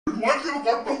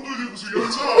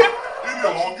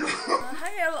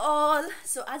Hi all.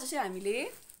 So आज चाहिँ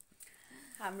हामीले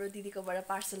हाम्रो दिदीकोबाट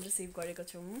पार्सल रिसिभ गरेको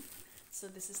छौं. So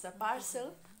this is the parcel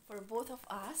for both of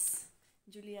us,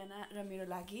 Juliana र मेरो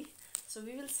लागि. So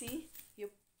we will see यो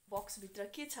box भित्र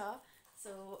के छ.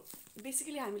 So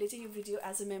basically हामीले चाहिँ यो भिडियो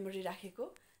as a memory राखेको.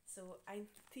 So I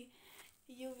think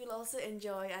you will also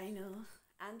enjoy, I know.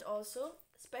 And also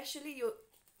especially यो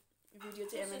भिडियो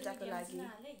चाहिँ एमेन्टाको लागि.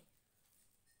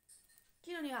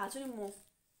 किन नि हाल्छु नि म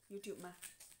YouTube मा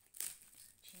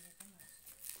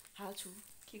हाल्छु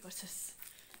के गर्छस्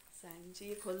साइन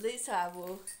चाहिँ खोल्दै छ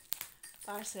अब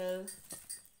पार्सल.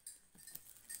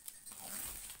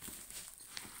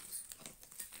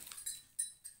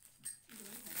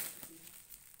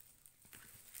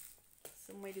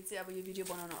 सो मैले चाहिँ अब यो भिडियो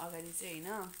बनाउन अगाडि चाहिँ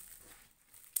हैन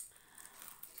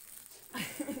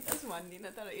जस्ट भन्दिन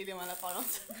तर यसले मलाई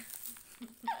कराउँछ.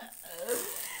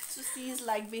 So she is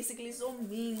like basically so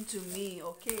mean to me,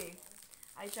 okay?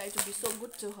 I try to be so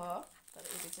good to her. तर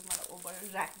यसले चाहिँ मलाई ओभर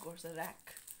र्याक गर्छ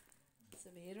र्याक. So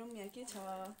हेरौँ यहाँ के छ.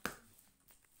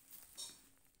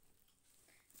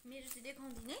 मेरो चाहिँ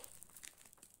देखाउँदिन है.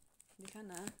 देखा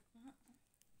न.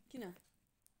 किन?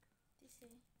 त्यसै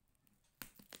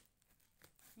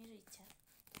मेरो इच्छा.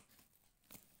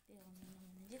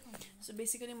 So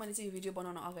basically मैले चाहिँ यो भिडियो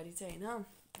बनाउन अगाडि चाहिँ हैन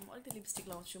म अलिकति लिपस्टिक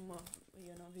लाउँछु म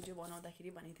यो न भिडियो बनाउँदाखेरि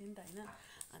भनेको थिएँ नि त हैन.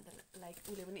 अन्त लाइक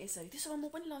उले पनि यसरी त्यसो भए म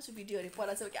पनि लाउँछु भिडियोहरु.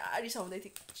 पहिला चाहिँ क्या रिसाउँदै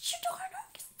थिए छिटो गर्न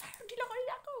कस्तो ढिलो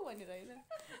गरिराको भनेर हैन.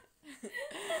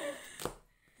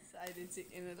 So I didn't see,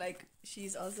 you know, like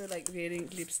she's also like wearing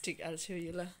lipstick. I'll show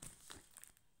you la.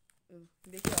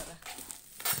 देखियो होला.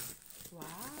 Wow.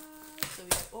 So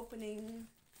we are opening.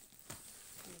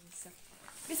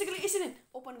 Basically यसरी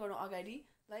ओपन गर्नु अगाडि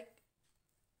like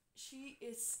she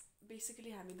is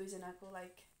basically हामी दुई जनाको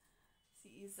like she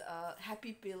is a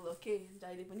happy pill, okay?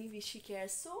 जहिले पनि she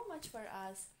cares so much for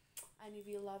us and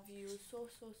we love you so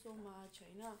much,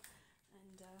 हैन.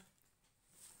 And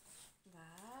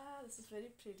wow, this is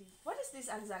very pretty. What is this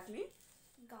exactly?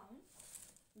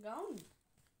 Gown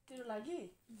तेरो लागि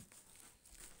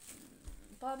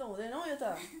त हुँदैन हो यो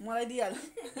त मलाई दिइहाल.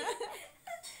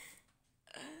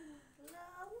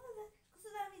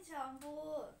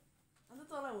 अन्त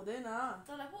तँलाई हुँदैन.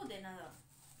 तँलाई पो हुँदैन र.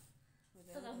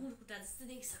 तँलाई मुरकुटा जस्तो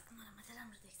देख्छ. मलाई मात्र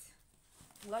राम्रो देख्छ.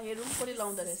 ल हेरौँ कसले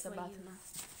लाउँदो रहेछ बाथमा.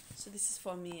 So this is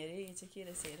for me अरे. यो चाहिँ के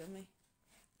रहेछ हेरौँ है.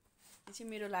 यो चाहिँ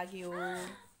मेरो लागि हो.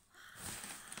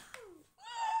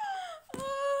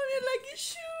 मेरो लागि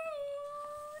सु.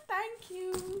 Thank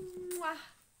you.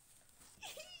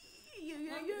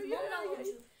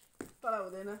 तँलाई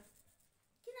हुँदैन.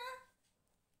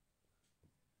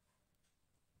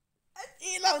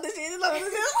 ए लाउँदैछ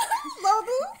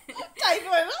लाउँदु टाइट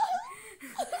भएर.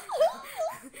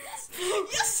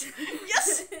 यस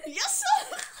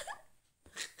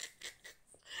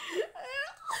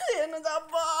हेर्नु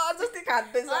जबरजस्ती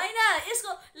खाँदैछ. हैन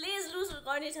यसको लेज लुज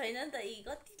गर्ने छैन नि त. यी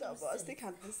कति जबरजस्ती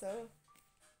खाँदैछ.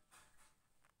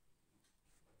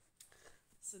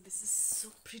 So this is so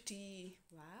pretty.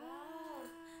 Wow.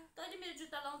 तैले मेरो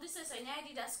जुत्ता लाउँदैछस् हैन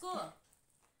एडिडासको.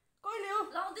 कहिले हो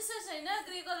लाउँदैछस् हैन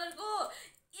ग्रे कलरको.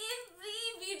 एभ्री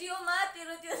भिडियोमा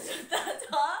तेरो त्यो जुत्ता छ.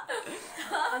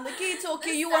 And the kids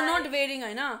okay, you are not wearing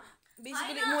हैन.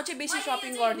 Basically म चाहिँ बेसी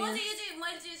शपिङ गर्दिन. म चाहिँ यो चाहिँ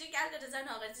मैले चाहिँ क्यालकाटा जानु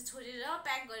अगाडि चाहिँ छोडेर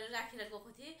प्याक गरेर राखेर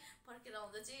गएको थिएँ. फर्केर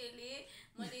आउँदा चाहिँ यसले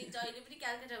मैले जहिले पनि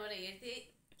क्यालकाटाबाट हेर्थे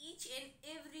इच एन्ड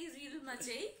एभ्री रिलमा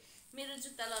चाहिँ मेरो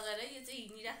जुत्ता लगाएर यो चाहिँ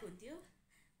हिँडिरहेको हुन्थ्यो.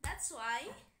 That's why.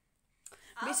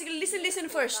 Basically listen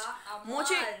first. म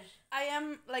चाहिँ I am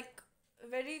like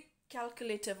very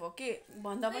calculative, okay?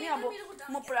 भन्दा पनि अब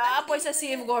म पुरा पैसा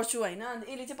सेभ गर्छु हैन.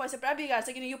 यसले चाहिँ पैसा पुरा बिगार्छ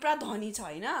किन यो पुरा धनी छ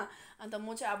हैन. अन्त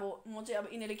म चाहिँ अब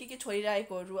यिनीहरूले के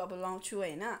छोडिरहेकोहरू अब लाउँछु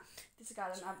हैन. त्यसै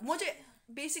कारण अब म चाहिँ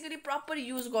बेसिकली प्रपर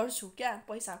युज गर्छु क्या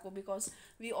पैसाको. बिकज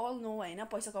वी अल नो हैन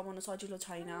पैसा कमाउन सजिलो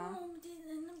छैन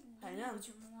हैन.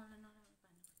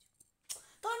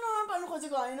 त नपाल्नु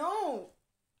खोजेको हैन हौ.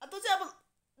 त चाहिँ अब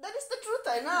द्याट इज द ट्रुथ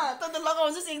हैन. त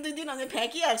लगाउँछस् एक दुई दिन अनि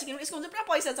फ्याँकिहाल्छु किनकि यसको चाहिँ पुरा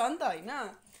पैसा छ नि त हैन.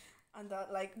 अन्त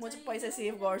लाइक म चाहिँ पैसा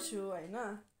सेभ गर्छु हैन.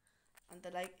 अन्त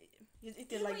लाइक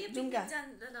यो लाइक जुम्का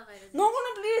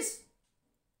नगर्नु प्लिज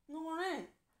नगर्नु.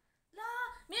 ल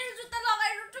मेरो जुत्ता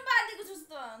लगाएर रुटु बाँधेको छुस्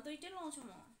त. दुईटै लाउँछु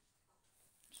म.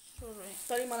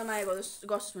 तरै मलाई माया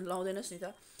गर्छस् भने लाउँदैनस् नि त.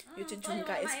 यो चाहिँ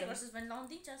झुम्का यसको गर्छस् भने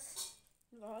लाउँदिन्छस्.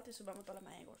 ल त्यसो भए म तँलाई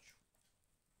माया गर्छु.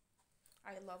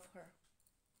 I love her.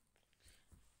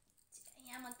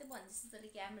 यहाँ मात्रै भन्छस् तले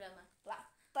क्यामेरामा. ला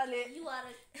तले यु आर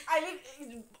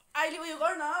अहिले उयो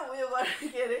गर न उयो गर के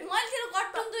अरे मैले तेरो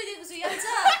कट्टुम धोइदिएको छु याद छ.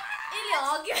 यसले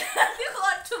हग्यो त्यो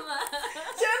कट्टुमा.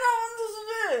 छैन भन्छु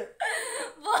सुबे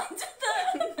भन्छ त.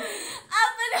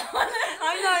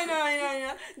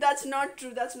 That's not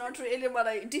true. That's not true. यसले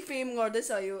मलाई डिफेम गर्दैछ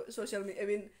यो social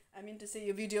I mean to say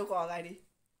यो भिडियोको अगाडि.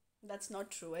 That's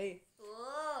not true है.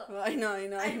 होइन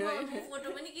होइन होइन म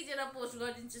फोटो पनि खिचेर पोस्ट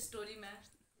गरिदिन्छु स्टोरीमा.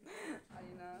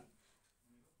 होइन.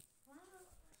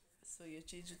 So यो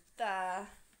चाहिँ जुत्ता.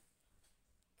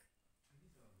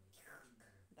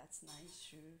 That's nice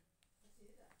shoe.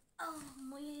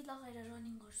 म यही लगाएर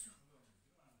रनिङ गर्छु.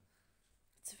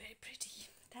 It's very pretty.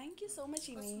 Thank you so much,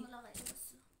 Imi. म लगाएर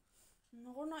बस्छु.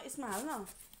 No, यसमा हाल न.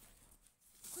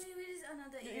 Wait, where is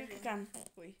another earring? काम.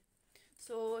 Wait.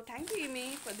 So thank you, Imi,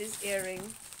 for this earring.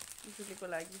 जुलीको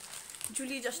लागि.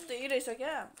 जुली जस्तै रहेछ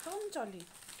क्या. कम चली.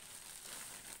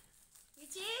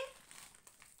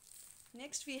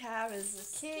 Next we have is a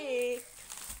cake.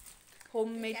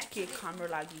 Homemade cake हाम्रो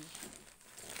लागि.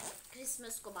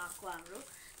 क्रिसमसको भएको हाम्रो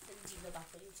जिल्लो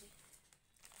भएको यो चाहिँ.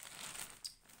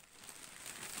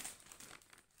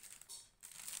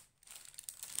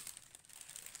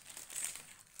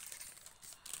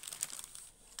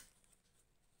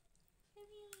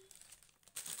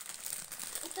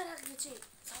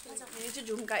 यो चाहिँ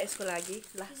झुम्का यसको लागि.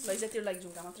 ल लैजा त्यो लागि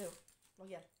झुम्का मात्रै हो.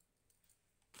 लगिहाल.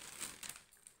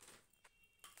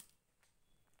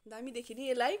 दामी देखि नि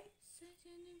यसलाई.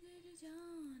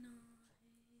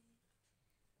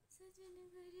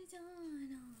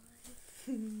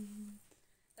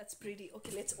 That's pretty.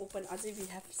 Okay, let's open. Ajay, we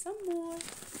have some more.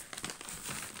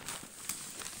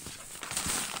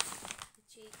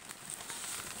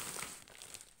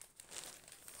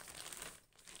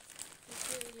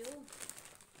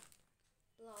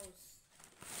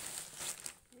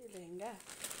 Lehenga.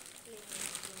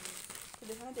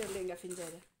 देखा ना तेरे लेहेंगा फिर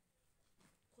जाएगा.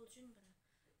 खोलचुन बना.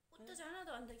 उत्तर जाना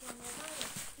तो अंदर क्या होगा?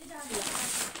 ये डाल.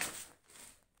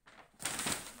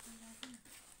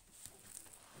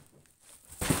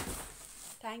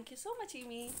 Thank you so much,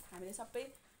 Imi. हामीले सबै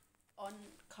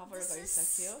uncover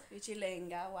गरिसक्यो. यो चाहिँ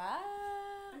लेहेंगा.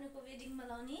 Wow. अनुको वेडिङमा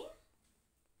लाउने.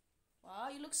 Wow,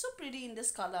 you look so pretty in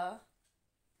this color.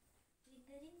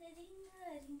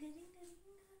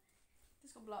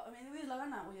 त्यसको ब्लाउज उयो लगा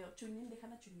न उयो चुन्नी देखा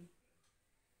न चुन्नी.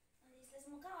 अनि यसलाई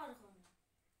म कहाँ अड्काउनु?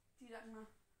 ती राख्न.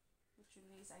 The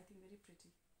chunni is I think very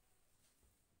pretty.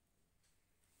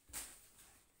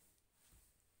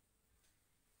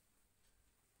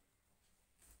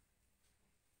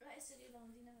 यसरी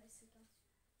लाउँदिन यसरी लाउँछु.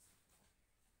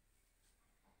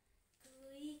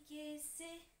 कोही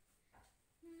कैसे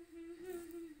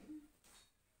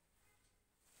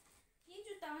ये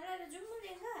जुत्ता लगाएर जाउँ म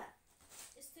लेहेंगा.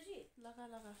 यसरी लगा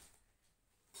लगा.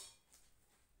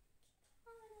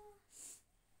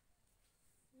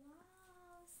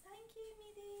 Wow, thank you,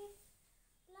 Midi.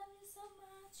 Love you so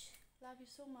much. Love you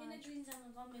so much. In a green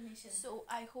combination. So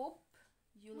I hope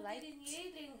you like.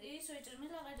 ये स्वेटरमै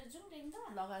लगाएर जाउँ लेहेंगा.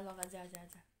 लगा लगा जा जा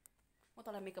जा. म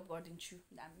तँलाई मेकअप गरिदिन्छु.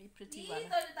 दामी pretty वाला.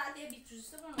 वाला. तातिया बिच्छु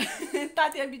जस्तो बनाउँछु.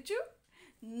 Tatia बिच्छु?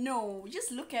 No, just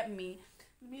look at me.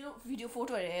 मेरो भिडियो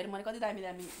फोटोहरू हेर मैले कति दामी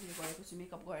दामी उयो गरेको छु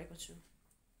मेकअप गरेको छु.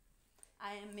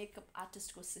 I am makeup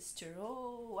artist को sister.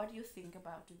 Oh, what do you think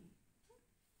about me?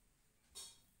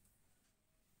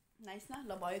 Nice ना?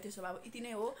 ल भयो त्यसो भए यति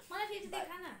नै हो. मलाई फेरि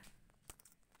देखा न.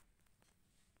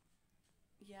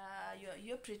 Yeah,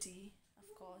 you're pretty. Of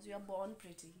course, you are born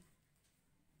pretty.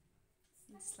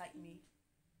 Just like me.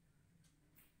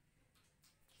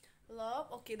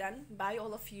 Love. Okay then. Bye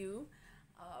all of you.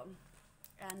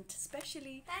 And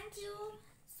especially. Thank you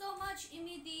so much,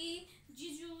 Imidi.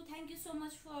 Jiju, thank you so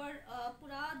much for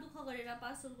पुरा दुःख गरेर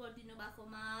parcel गरिदिनु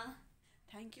भएकोमा.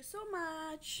 Thank you so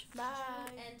much.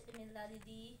 Bye. And Imelda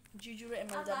Didi. Jiju र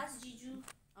Imelda. Akash Jiju.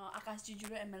 Akash Jiju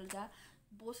र Imelda.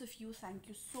 Both of you, thank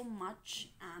you so much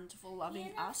and for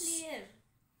loving us.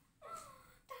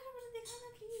 ताराबाट देखा न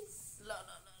please. ल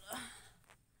ल ल ल.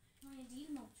 म यहाँ डिल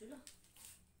मग्छु ल.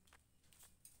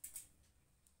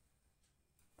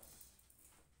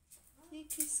 ये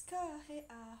किसका है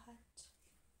आहट?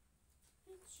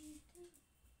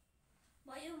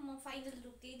 भयो म फाइनल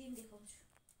लुक त्यही दिन देखाउँछु.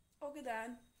 Okay then.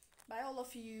 Bye all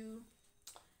of you.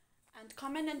 And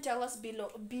comment and tell us below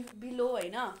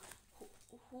हैन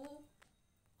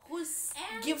whose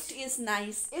gift is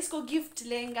nice. यसको गिफ्ट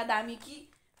लेहेंगा दामी कि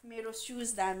मेरो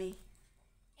shoes दामी.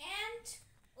 And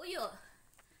उयो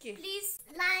के? Please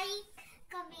like,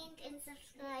 comment and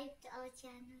subscribe to our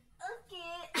channel.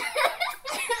 Okay.